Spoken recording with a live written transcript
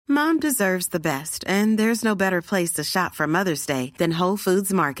Mom deserves the best, and there's no better place to shop for Mother's Day than Whole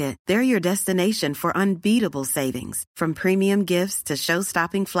Foods Market. They're your destination for unbeatable savings, from premium gifts to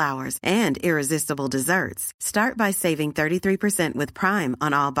show-stopping flowers and irresistible desserts. Start by saving 33% with Prime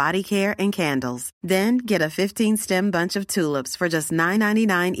on all body care and candles. Then get a 15-stem bunch of tulips for just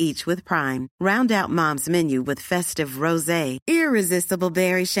 $9.99 each with Prime. Round out Mom's menu with festive rosé, irresistible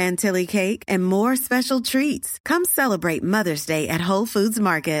berry chantilly cake, and more special treats. Come celebrate Mother's Day at Whole Foods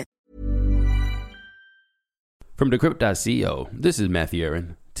Market. From Decrypt.co, this is Matthew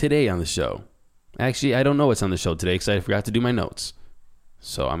Aaron. Today on the show. Actually, I don't know what's on the show today because I forgot to do my notes.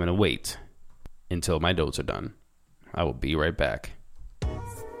 So I'm going to wait until my notes are done. I will be right back.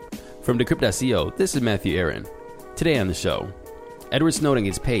 From Decrypt.co, this is Matthew Aaron. Today on the show, Edward Snowden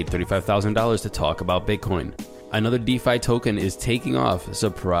gets paid $35,000 to talk about Bitcoin. Another DeFi token is taking off.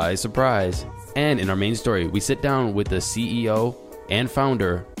 Surprise, surprise. And in our main story, we sit down with the CEO and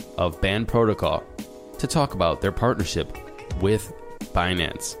founder of Band Protocol to talk about their partnership with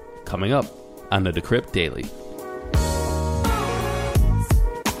Binance. Coming up on the Decrypt Daily.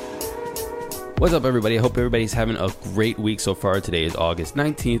 What's up, everybody? I hope everybody's having a great week so far. Today is August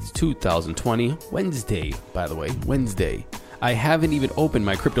 19th, 2020. Wednesday, by the way. Wednesday. I haven't even opened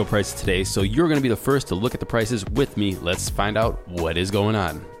my crypto prices today, so you're going to be the first to look at the prices with me. Let's find out what is going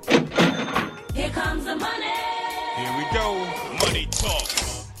on. Here comes the money. Here we go. Money talk.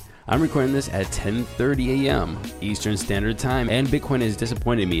 I'm recording this at 10:30 a.m. Eastern Standard Time, and Bitcoin has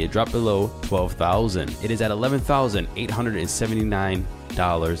disappointed me. It dropped below 12,000. It is at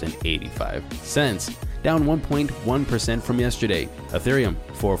 $11,879.85, down 1.1% from yesterday. Ethereum,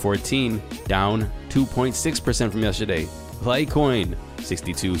 414, down 2.6% from yesterday. Litecoin,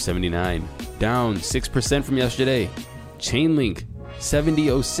 62.79, down 6% from yesterday. Chainlink,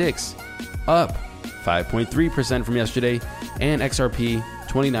 70.06, up 5.3% from yesterday. And XRP,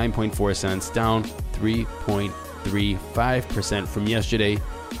 29.4 cents, down 3.35% from yesterday.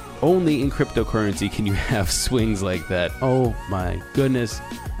 Only in cryptocurrency can you have swings like that. Oh my goodness.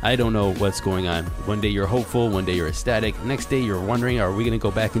 I don't know what's going on. One day you're hopeful, one day you're ecstatic. Next day you're wondering, are we going to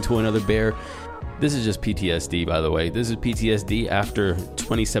go back into another bear? This is just PTSD, by the way. This is PTSD after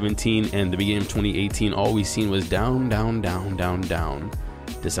 2017 and the beginning of 2018. All we've seen was down, down, down, down, down.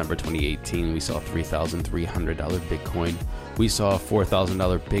 December 2018, we saw $3,300 Bitcoin. We saw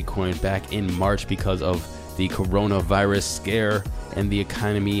 $4,000 Bitcoin back in March because of the coronavirus scare and the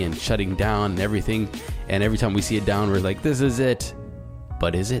economy and shutting down and everything. And every time we see it down, we're like, this is it.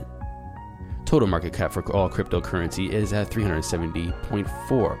 But is it? Total market cap for all cryptocurrency is at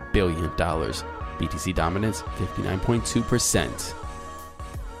 $370.4 billion. BTC dominance, 59.2%.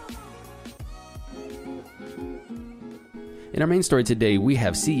 In our main story today, we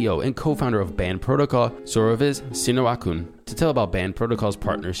have CEO and co-founder of Band Protocol, Sauraviz Srinivasan, to tell about Band Protocol's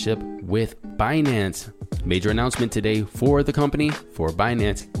partnership with Binance. Major announcement today for the company, for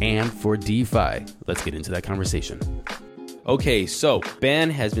Binance, and for DeFi. Let's get into that conversation. Okay, so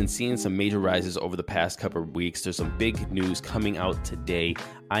Band has been seeing some major rises over the past couple of weeks. There's some big news coming out today.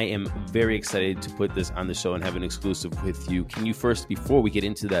 I am very excited to put this on the show and have an exclusive with you. Can you first, before we get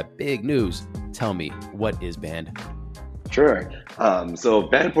into that big news, tell me, what is Band? Sure. So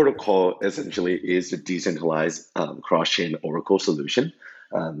Band Protocol essentially is a decentralized cross-chain Oracle solution.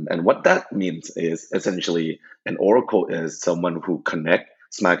 And what that means is essentially an Oracle is someone who connects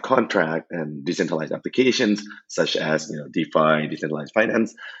smart contract and decentralized applications such as DeFi, decentralized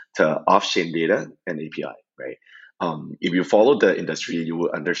finance, to off-chain data and API, right? If you follow the industry, you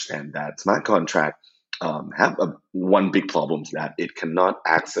will understand that smart contract have one big problem, that it cannot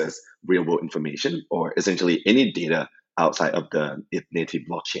access real-world information or essentially any data outside of the native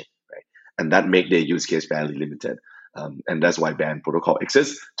blockchain, right? And that make their use case fairly limited. And that's why Band Protocol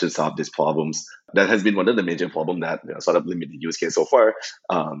exists, to solve these problems. That has been one of the major problems that sort of limit the use case so far.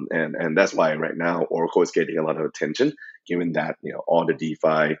 And that's why right now Oracle is getting a lot of attention, given that all the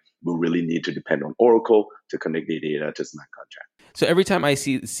DeFi will really need to depend on Oracle to connect the data to smart contract. So every time I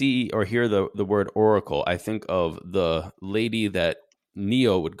see or hear the word Oracle, I think of the lady that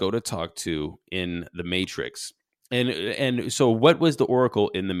Neo would go to talk to in the Matrix. And so what was the Oracle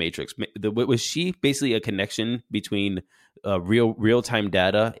in the Matrix? Was she basically a connection between real-time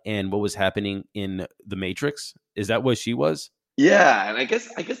data and what was happening in the Matrix? Is that what she was? Yeah, and I guess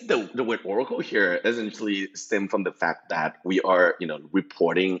the word Oracle here essentially stem from the fact that we are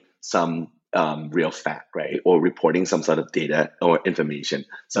reporting some real fact, right? Or reporting some sort of data or information.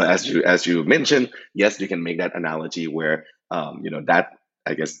 So as you mentioned, yes, you can make that analogy where that,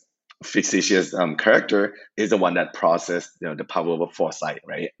 I guess, fictitious character is the one that processed the power of foresight,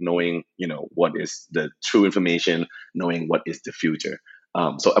 right? Knowing what is the true information, knowing what is the future.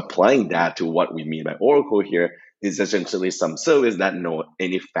 So applying that to what we mean by Oracle here is essentially some service that know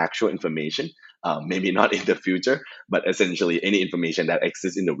any factual information, maybe not in the future, but essentially any information that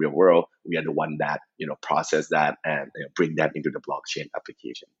exists in the real world, we are the one that process that and bring that into the blockchain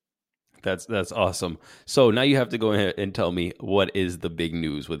application. That's awesome. So now you have to go ahead and tell me what is the big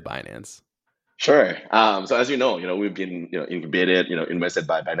news with Binance. Sure. So as you know, we've been incubated, invested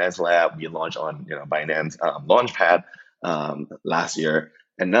by Binance Lab. We launched on Binance Launchpad last year,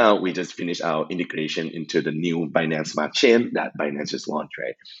 and now we just finished our integration into the new Binance Smart Chain that Binance just launched,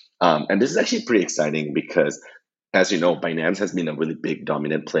 right? And this is actually pretty exciting because, as you know, Binance has been a really big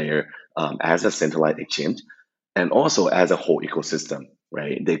dominant player as a centralized exchange, and also as a whole ecosystem,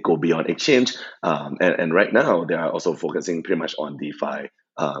 right? They go beyond exchange, and right now they are also focusing pretty much on DeFi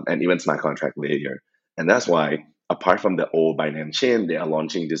and even smart contract layer. And that's why, apart from the old Binance chain, they are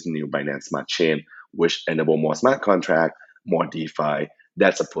launching this new Binance Smart Chain, which enable more smart contract, more DeFi.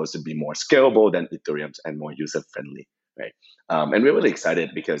 That's supposed to be more scalable than Ethereum and more user friendly, right? And we're really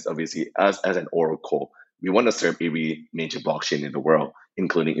excited because obviously, us as an Oracle, we want to serve every major blockchain in the world,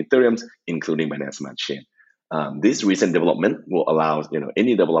 including Ethereum, including Binance Smart Chain. This recent development will allow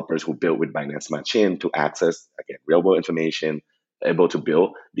any developers who build with Binance Smart Chain to access again real world information, able to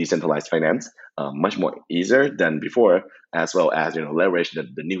build decentralized finance much more easier than before, as well as leverage the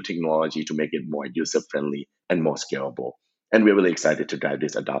new technology to make it more user friendly and more scalable. And we're really excited to drive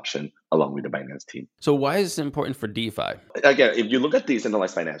this adoption along with the Binance team. So why is it important for DeFi? Again, if you look at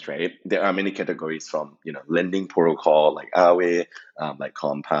decentralized finance, right, there are many categories from lending protocol like Aave, like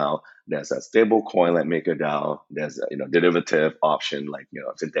Compound. There's a stable coin like MakerDAO. There's a derivative option like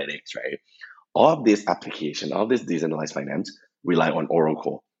synthetics, right? All of this application, all of this decentralized finance rely on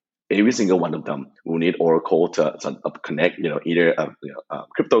Oracle. Every single one of them will need Oracle to connect, either a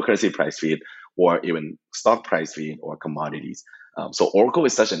cryptocurrency price feed or even stock price feed or commodities. So Oracle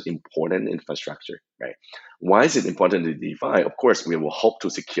is such an important infrastructure, right? Why is it important to DeFi? Of course, we will help to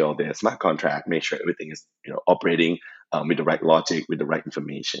secure the smart contract, make sure everything is operating with the right logic, with the right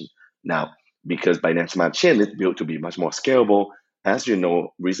information. Now, because Binance Smart Chain is built to be much more scalable, as you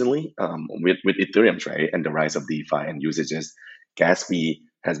know, recently with Ethereum, right, and the rise of DeFi and usages, gas fee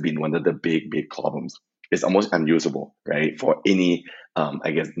has been one of the big problems. It's almost unusable, right, for any,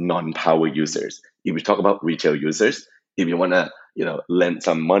 non-power users. If we talk about retail users, if you want to, lend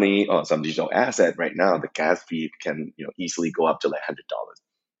some money or some digital asset right now, the gas fee can, easily go up to like $100,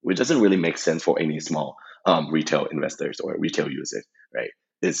 which doesn't really make sense for any small retail investors or retail users, right?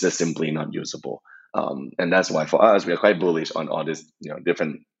 It's just simply not usable. And that's why for us, we are quite bullish on all these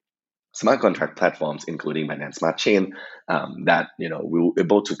different smart contract platforms, including Binance Smart Chain, that we're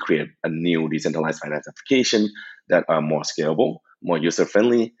able to create a new decentralized finance application that are more scalable, more user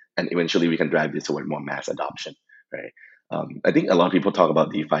friendly, and eventually we can drive this toward more mass adoption, right? I think a lot of people talk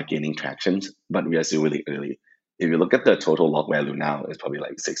about DeFi gaining tractions, but we are still really early. If you look at the total lock value now, it's probably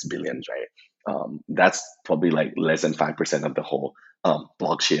like 6 billion, right? That's probably like less than 5% of the whole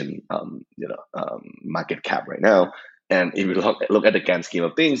blockchain market cap right now. And if you look at the grand scheme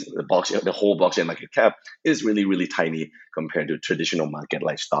of things, the whole blockchain market cap is really tiny compared to traditional market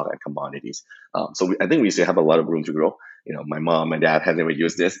like stock and commodities. I think we still have a lot of room to grow. My mom, my dad have never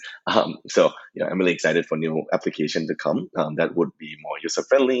used this, so I'm really excited for new application to come that would be more user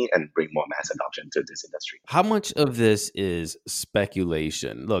friendly and bring more mass adoption to this industry. How much of this is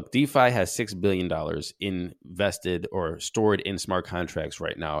speculation? Look, DeFi has $6 billion invested or stored in smart contracts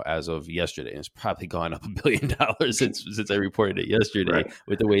right now as of yesterday. It's probably gone up $1 billion since I reported it yesterday. Right.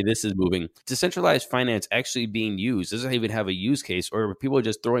 With the way this is moving. Decentralized finance actually being used doesn't even have a use case, or people are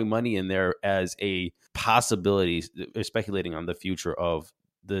just throwing money in there as a possibility, speculating on the future of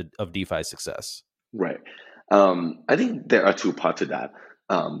DeFi success. Right. I think there are two parts to that.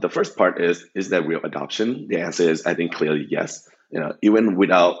 The first part is there real adoption? The answer is, I think, clearly yes. Even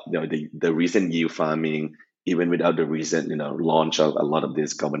without the recent yield farming, even without the recent launch of a lot of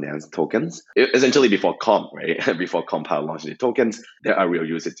these governance tokens, essentially before right? Before Compound launched the tokens, there are real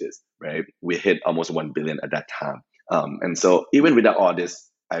usages, right? We hit almost 1 billion at that time, and so even without all this,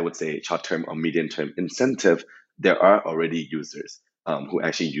 I would say short-term or medium-term incentive, there are already users who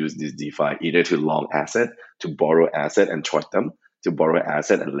actually use this DeFi either to long asset, to borrow asset and short them, to borrow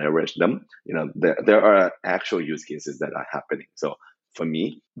asset and leverage them. There are actual use cases that are happening. So for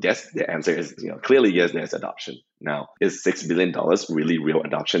me, yes, the answer is clearly yes, there's adoption. Now, is $6 billion really real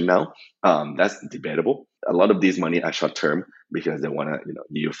adoption now? That's debatable. A lot of these money are short term because they want to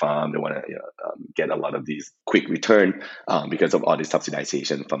yield farm, they want to get a lot of these quick return because of all this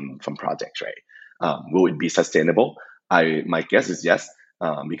subsidization from projects, right? Will it be sustainable? My guess is yes.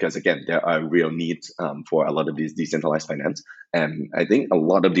 because again, there are real needs for a lot of these decentralized finance. And I think a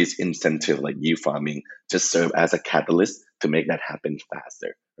lot of these incentive like yield farming just serve as a catalyst to make that happen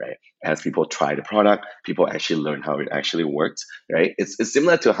faster, right? As people try the product, people actually learn how it actually works, right? It's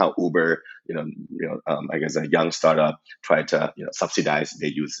similar to how Uber, I guess a young startup tried to subsidize their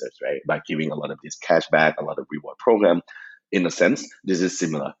users, right, by giving a lot of this cashback, a lot of reward program. In a sense, this is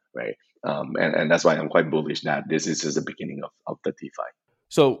similar, right? And that's why I'm quite bullish that this is just the beginning of the DeFi.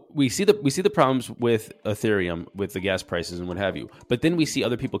 So we see the problems with Ethereum, with the gas prices and what have you. But then we see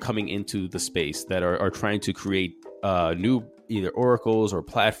other people coming into the space that are trying to create new either oracles or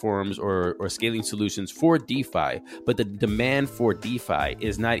platforms or scaling solutions for DeFi. But the demand for DeFi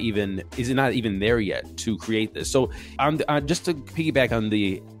is not even there yet to create this. So just to piggyback on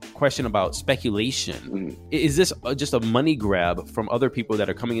the question about speculation, is this just a money grab from other people that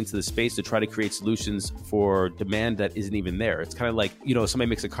are coming into the space to try to create solutions for demand that isn't even there? It's kind of like, somebody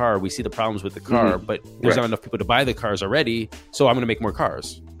makes a car, we see the problems with the car, but there's not enough people to buy the cars already, so I'm going to make more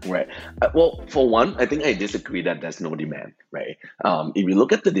cars. Right. Well, for one, I think I disagree that there's no demand, right? If you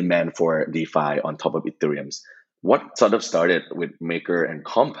look at the demand for DeFi on top of Ethereum's, what sort of started with Maker and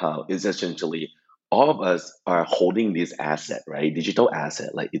Compound is essentially all of us are holding this asset, right? Digital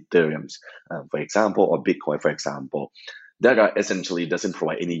asset like Ethereum's, for example, or Bitcoin, for example, that are essentially doesn't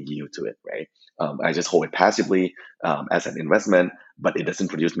provide any yield to it, right? I just hold it passively as an investment, but it doesn't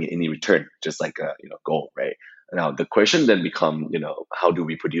produce me any return, just like gold, right? Now the question then become, how do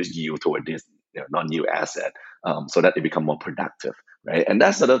we produce yield toward this non-yield asset so that it become more productive, right? And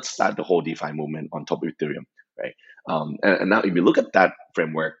that's sort of start the whole DeFi movement on top of Ethereum, right? And now if you look at that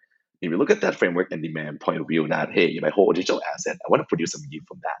framework, and demand point of view that, hey, if I hold a digital asset, I want to produce some yield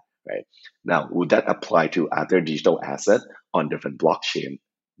from that, right? Now, would that apply to other digital asset on different blockchain?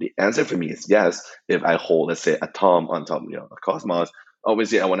 The answer for me is yes. If I hold, let's say, Atom on top, of Cosmos,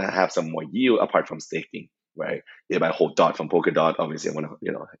 obviously I want to have some more yield apart from staking, right? If I hold Dot from Polkadot, obviously I want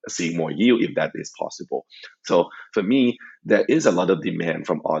to, see more yield if that is possible. So for me, there is a lot of demand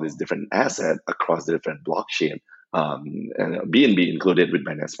from all these different assets across the different blockchain, and BNB included with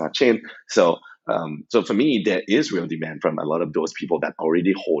Binance Smart Chain. So for me, there is real demand from a lot of those people that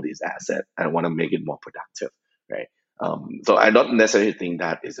already hold this asset and want to make it more productive, right? So I don't necessarily think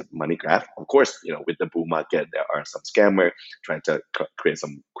that is a money grab. Of course, with the bull market, there are some scammers trying to create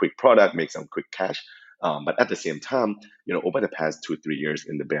some quick product, make some quick cash. But at the same time, over the past 2-3 years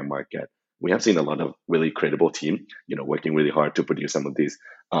in the bear market, we have seen a lot of really credible team, working really hard to produce some of these,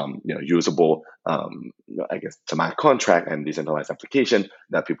 usable, I guess, smart contract and decentralized application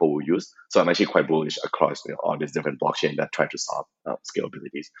that people will use. So I'm actually quite bullish across all these different blockchain that try to solve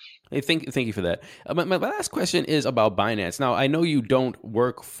scalabilities. Hey, thank you for that. My last question is about Binance. Now, I know you don't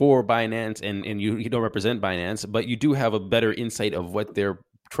work for Binance and you don't represent Binance, but you do have a better insight of what they're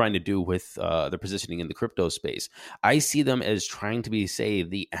trying to do with their positioning in the crypto space. I see them as trying to be, say,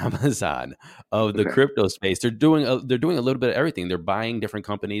 the Amazon of the crypto space. They're doing a little bit of everything. They're buying different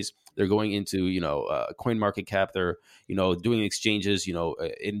companies. They're going into coin market cap. They're doing exchanges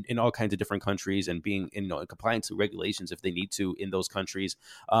in all kinds of different countries and being in compliance with regulations if they need to in those countries.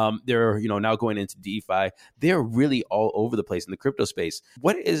 They're now going into DeFi. They're really all over the place in the crypto space.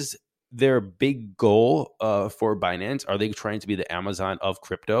 What is their big goal for Binance? Are they trying to be the Amazon of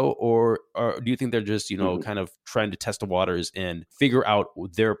crypto, or do you think they're just kind of trying to test the waters and figure out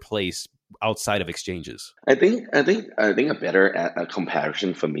their place outside of exchanges? I think a better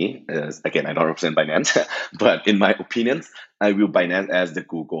comparison for me is, again, I don't represent Binance, but in my opinions, I view Binance as the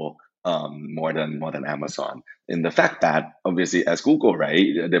Google more than Amazon, in the fact that obviously as Google, right,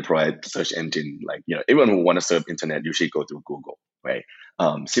 they provide search engine, like everyone who want to surf internet usually go through Google, right?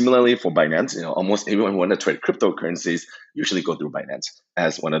 Similarly for Binance, almost everyone who want to trade cryptocurrencies usually go through Binance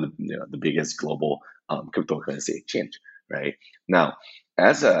as one of the biggest global cryptocurrency exchange, right? Now,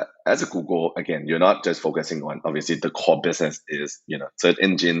 as a Google, again, you're not just focusing on, obviously the core business is search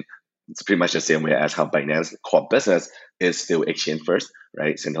engine. It's pretty much the same way as how Binance core business is still exchange first,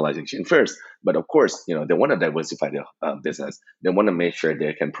 right? Centralized exchange first. But of course, they want to diversify their business. They want to make sure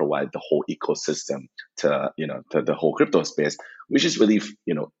they can provide the whole ecosystem to the whole crypto space, which is really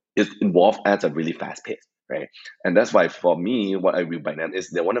is involved at a really fast pace, right? And that's why for me, what I view Binance is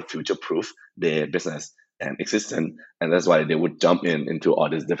they want to future proof their business and existence, and that's why they would jump into all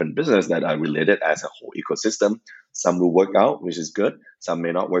these different business that are related as a whole ecosystem. Some will work out, which is good. Some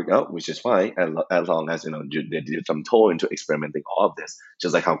may not work out, which is fine, as long as they did some toe into experimenting all of this.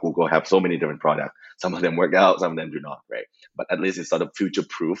 Just like how Google have so many different products, some of them work out, some of them do not, right? But at least it's sort of future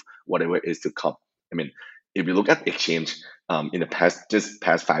proof whatever is to come. I mean, if you look at exchange in the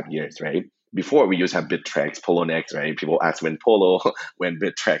past 5 years, right? before we used to have Bittrex, Poloniex, right? People ask when Polo, when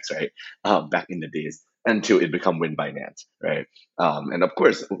Bittrex, right? Back in the days, until it become when Binance, right? And of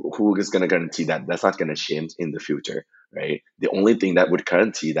course, who is going to guarantee that that's not going to change in the future, right? The only thing that would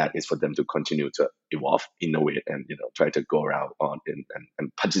guarantee that is for them to continue to evolve, innovate, and try to go around on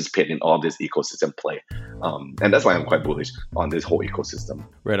and participate in all this ecosystem play. And that's why I'm quite bullish on this whole ecosystem.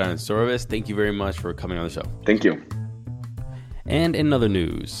 Right on. Sorvis, thank you very much for coming on the show. Thank you. And in other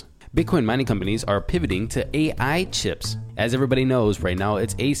news, Bitcoin mining companies are pivoting to AI chips. As everybody knows, right now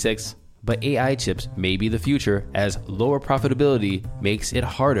it's ASICs, but AI chips may be the future as lower profitability makes it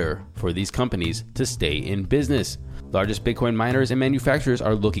harder for these companies to stay in business. Largest Bitcoin miners and manufacturers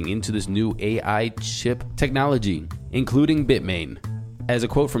are looking into this new AI chip technology, including Bitmain. As a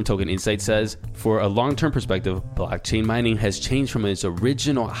quote from Token Insight says, for a long-term perspective, blockchain mining has changed from its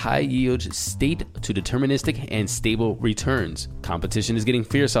original high-yield state to deterministic and stable returns. Competition is getting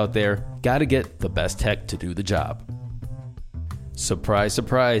fierce out there. Gotta get the best tech to do the job. Surprise,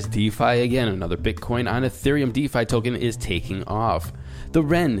 surprise, DeFi again. Another Bitcoin on Ethereum DeFi token is taking off. The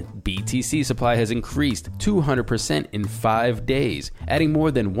REN BTC supply has increased 200% in 5 days, adding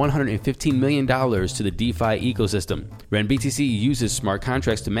more than $115 million to the DeFi ecosystem. REN BTC uses smart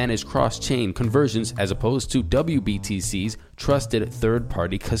contracts to manage cross-chain conversions as opposed to WBTC's trusted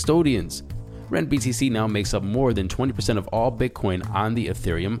third-party custodians. REN BTC now makes up more than 20% of all Bitcoin on the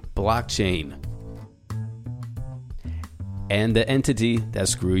Ethereum blockchain. And the entity that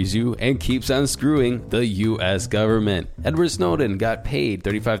screws you and keeps on screwing, the U.S. government. Edward Snowden got paid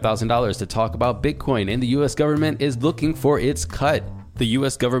 $35,000 to talk about Bitcoin, and the U.S. government is looking for its cut. The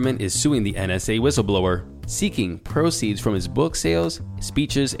U.S. government is suing the NSA whistleblower, seeking proceeds from his book sales,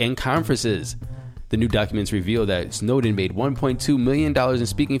 speeches, and conferences. The new documents reveal that Snowden made $1.2 million in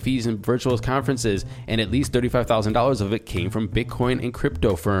speaking fees and virtual conferences, and at least $35,000 of it came from Bitcoin and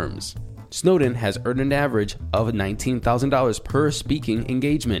crypto firms. Snowden has earned an average of $19,000 per speaking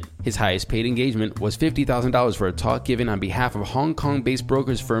engagement. His highest paid engagement was $50,000 for a talk given on behalf of Hong Kong-based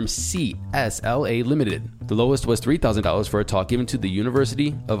brokerage firm CSLA Limited. The lowest was $3,000 for a talk given to the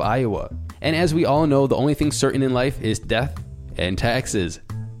University of Iowa. And as we all know, the only thing certain in life is death and taxes.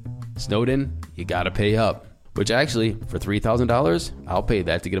 Snowden, you gotta pay up. Which actually, for $3,000, I'll pay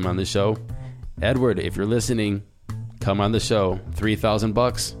that to get him on the show. Edward, if you're listening, come on the show.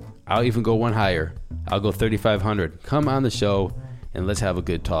 $3,000. I'll even go one higher. I'll go $3,500. Come on the show and let's have a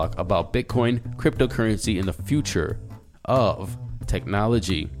good talk about Bitcoin, cryptocurrency, and the future of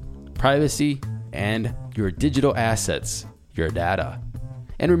technology, privacy, and your digital assets, your data.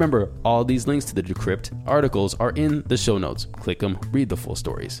 And remember, all these links to the Decrypt articles are in the show notes. Click them, read the full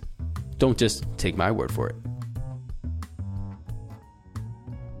stories. Don't just take my word for it.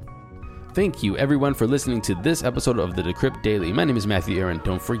 Thank you, everyone, for listening to this episode of the Decrypt Daily. My name is Matthew Aaron.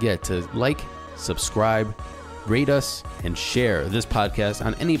 Don't forget to like, subscribe, rate us, and share this podcast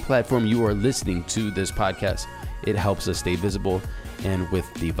on any platform you are listening to this podcast. It helps us stay visible, and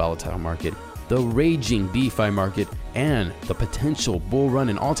with the volatile market, the raging DeFi market, and the potential bull run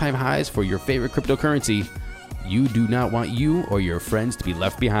and all-time highs for your favorite cryptocurrency, you do not want you or your friends to be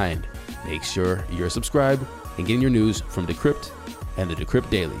left behind. Make sure you're subscribed and getting your news from Decrypt and the Decrypt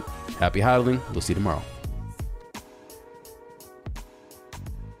Daily. Happy hodling. We'll see you tomorrow.